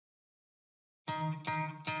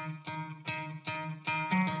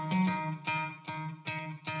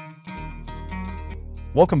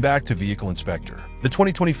Welcome back to Vehicle Inspector. The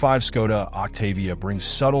 2025 Skoda Octavia brings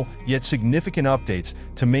subtle yet significant updates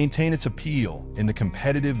to maintain its appeal in the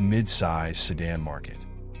competitive mid-size sedan market.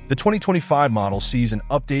 The 2025 model sees an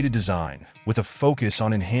updated design with a focus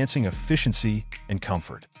on enhancing efficiency and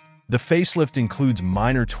comfort. The facelift includes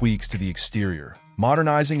minor tweaks to the exterior,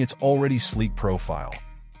 modernizing its already sleek profile,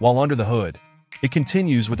 while under the hood, it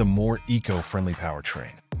continues with a more eco-friendly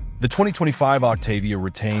powertrain. The 2025 Octavia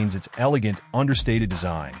retains its elegant, understated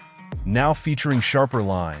design, now featuring sharper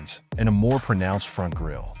lines and a more pronounced front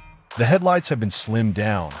grille. The headlights have been slimmed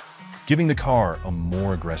down, giving the car a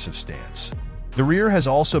more aggressive stance. The rear has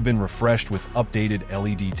also been refreshed with updated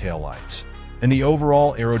LED taillights, and the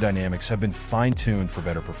overall aerodynamics have been fine-tuned for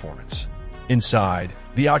better performance. Inside,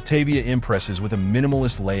 the Octavia impresses with a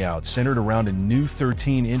minimalist layout centered around a new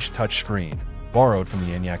 13-inch touchscreen, borrowed from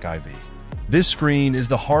the Enyaq IV. This screen is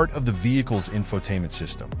the heart of the vehicle's infotainment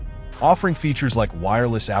system, offering features like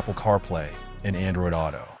wireless Apple CarPlay and Android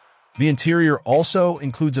Auto. The interior also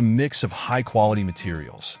includes a mix of high-quality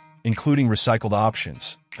materials, including recycled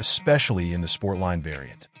options, especially in the Sportline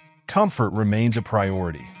variant. Comfort remains a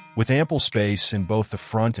priority, with ample space in both the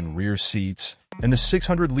front and rear seats, and the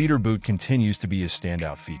 600-liter boot continues to be a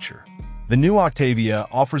standout feature. The new Octavia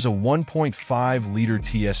offers a 1.5-liter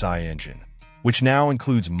TSI engine, which now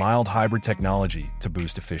includes mild hybrid technology to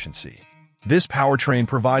boost efficiency. This powertrain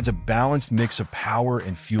provides a balanced mix of power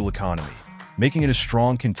and fuel economy, making it a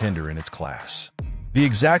strong contender in its class. The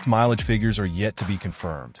exact mileage figures are yet to be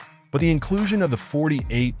confirmed, but the inclusion of the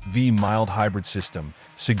 48V mild hybrid system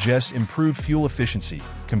suggests improved fuel efficiency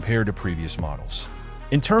compared to previous models.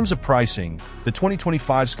 In terms of pricing, the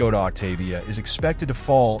 2025 Skoda Octavia is expected to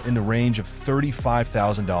fall in the range of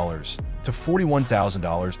 $35,000 to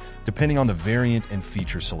 $41,000 depending on the variant and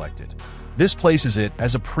features selected. This places it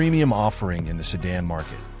as a premium offering in the sedan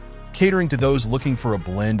market, catering to those looking for a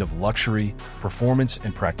blend of luxury, performance,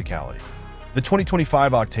 and practicality. The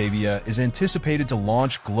 2025 Octavia is anticipated to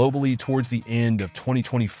launch globally towards the end of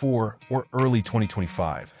 2024 or early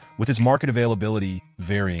 2025, with its market availability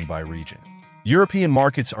varying by region. European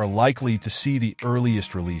markets are likely to see the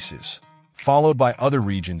earliest releases, followed by other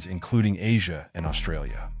regions including Asia and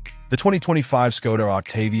Australia. The 2025 Skoda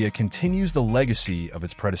Octavia continues the legacy of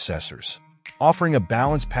its predecessors, offering a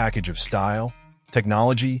balanced package of style,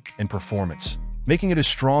 technology, and performance, making it a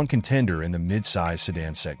strong contender in the mid-size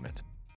sedan segment.